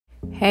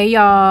Hey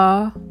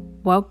y'all,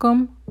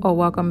 welcome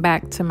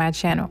back to my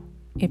channel.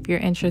 If you're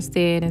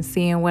interested in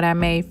seeing what I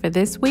made for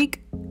this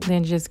week,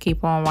 then just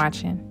keep on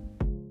watching.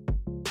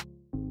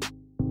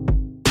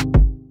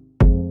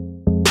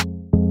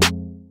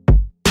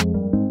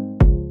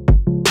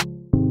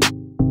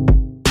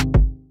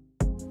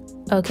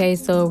 Okay,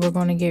 so we're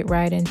going to get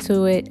right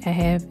into it. I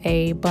have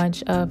a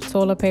bunch of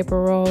toilet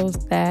paper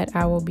rolls that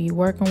I will be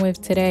working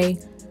with today.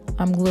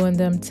 I'm gluing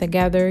them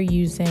together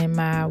using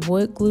my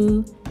wood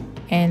glue.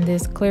 And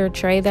this clear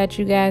tray that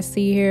you guys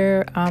see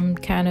here, I'm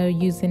kind of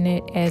using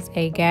it as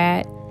a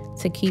guide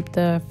to keep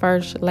the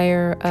first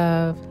layer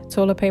of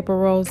toilet paper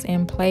rolls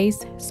in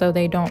place so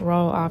they don't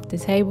roll off the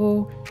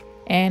table.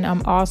 And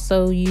I'm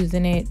also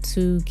using it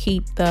to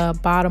keep the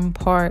bottom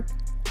part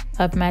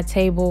of my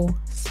table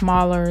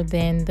smaller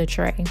than the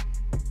tray.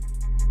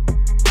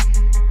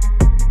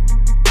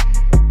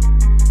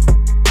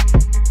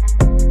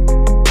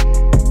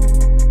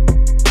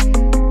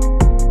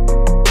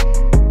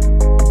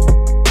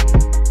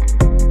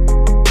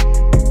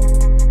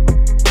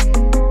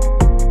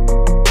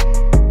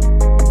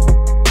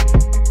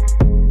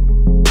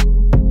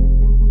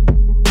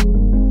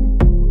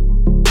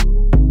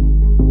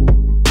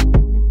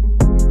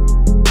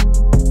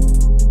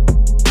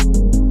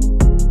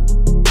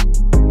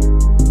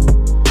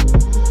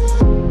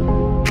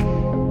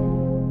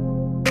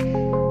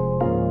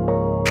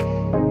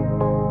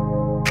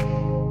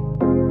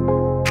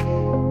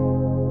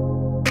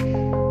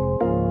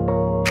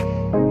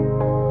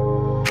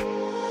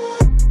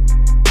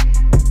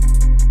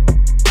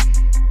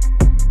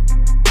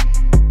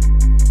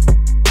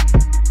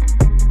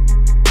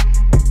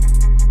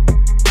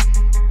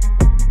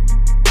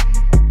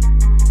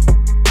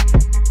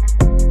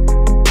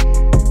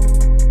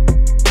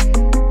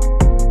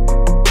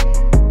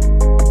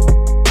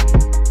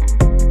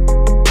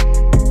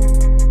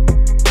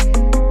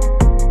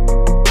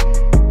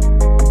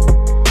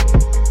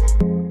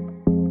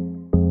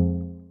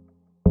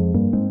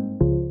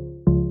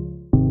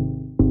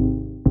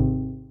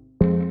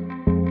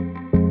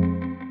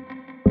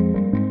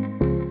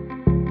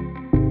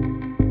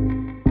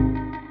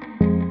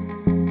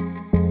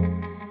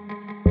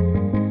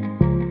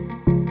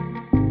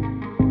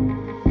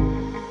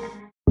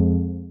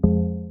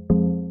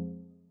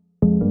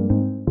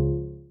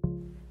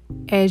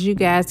 As you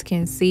guys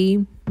can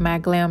see, my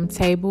glam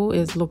table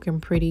is looking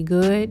pretty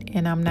good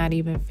and I'm not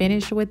even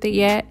finished with it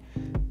yet.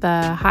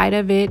 The height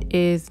of it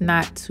is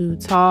not too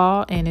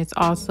tall and it's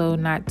also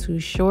not too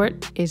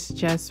short. It's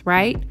just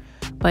right.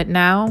 But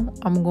now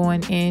I'm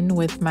going in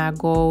with my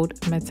gold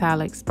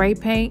metallic spray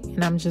paint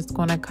and I'm just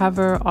going to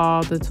cover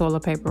all the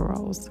toilet paper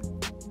rolls.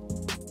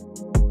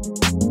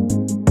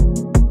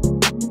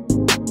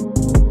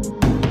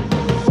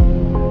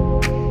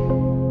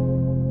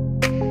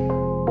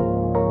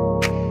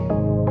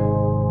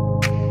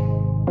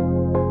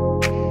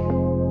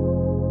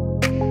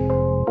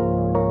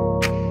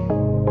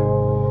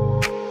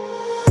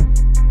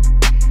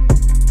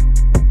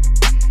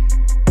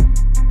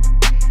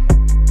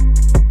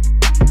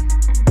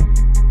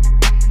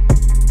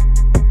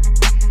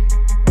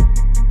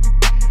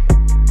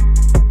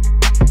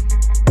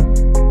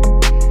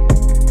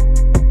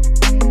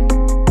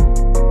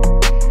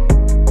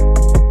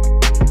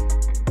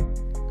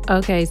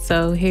 Okay,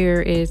 so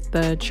here is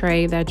the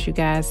tray that you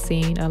guys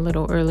seen a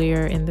little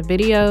earlier in the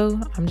video.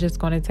 I'm just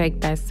going to take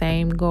that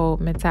same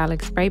gold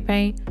metallic spray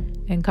paint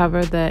and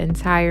cover the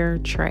entire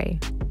tray.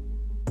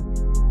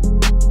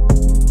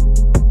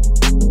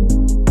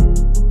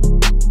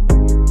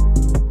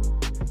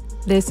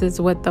 This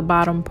is what the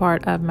bottom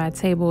part of my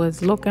table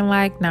is looking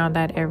like now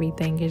that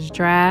everything is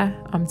dry.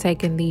 I'm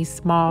taking these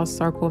small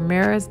circle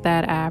mirrors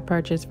that I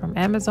purchased from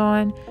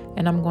Amazon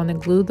and I'm going to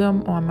glue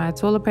them on my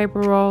toilet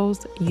paper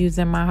rolls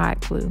using my hot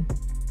glue.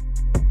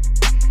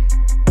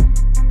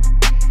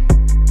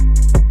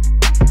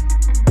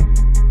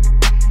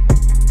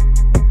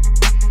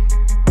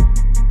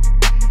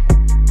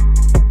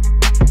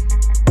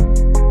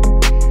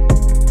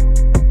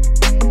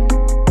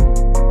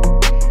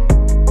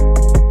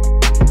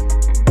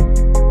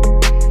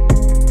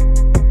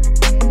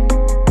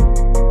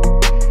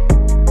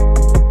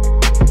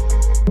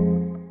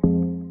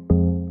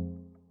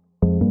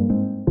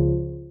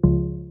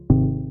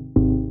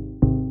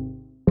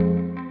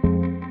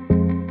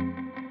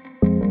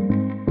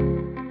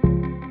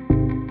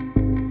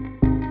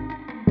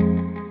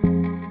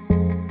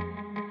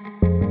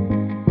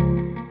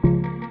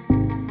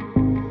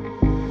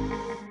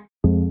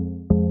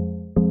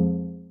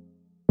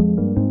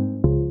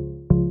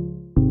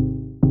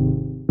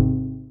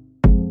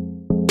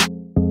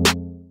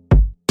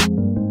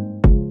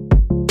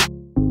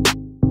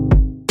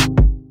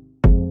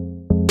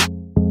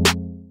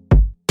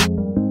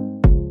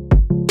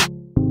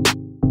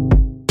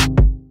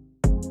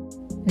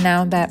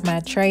 Now that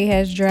my tray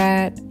has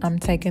dried, I'm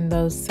taking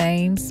those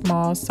same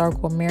small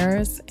circle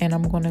mirrors and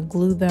I'm going to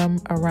glue them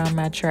around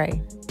my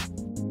tray.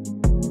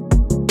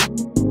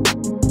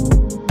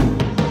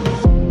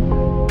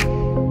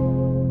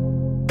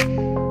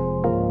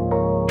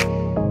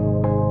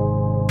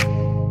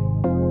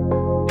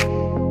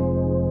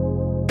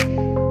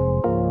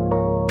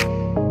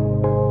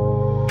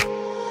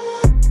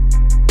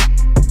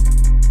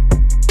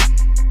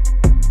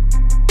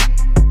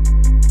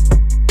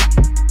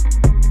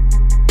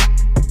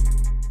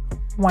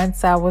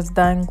 Once I was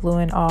done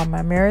gluing all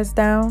my mirrors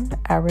down,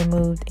 I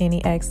removed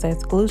any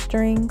excess glue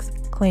strings,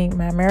 cleaned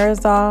my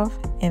mirrors off,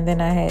 and then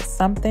I had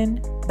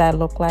something that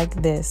looked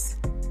like this.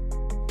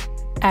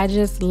 I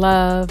just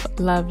love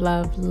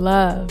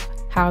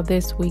how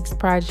this week's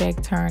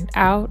project turned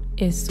out.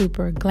 It's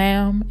super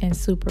glam and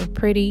super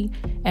pretty,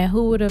 and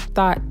who would have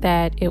thought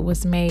that it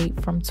was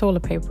made from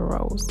toilet paper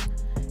rolls?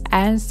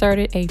 I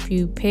inserted a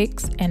few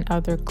pics and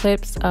other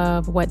clips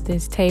of what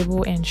this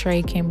table and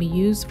tray can be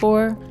used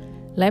for.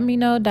 Let me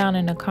know down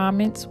in the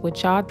comments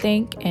what y'all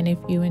think, and if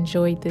you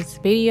enjoyed this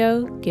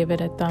video, give it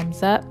a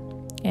thumbs up.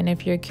 And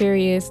if you're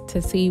curious to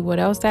see what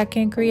else I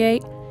can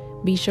create,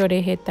 be sure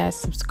to hit that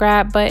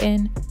subscribe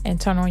button and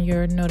turn on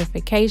your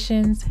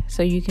notifications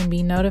so you can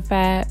be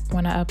notified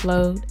when I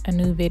upload a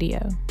new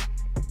video.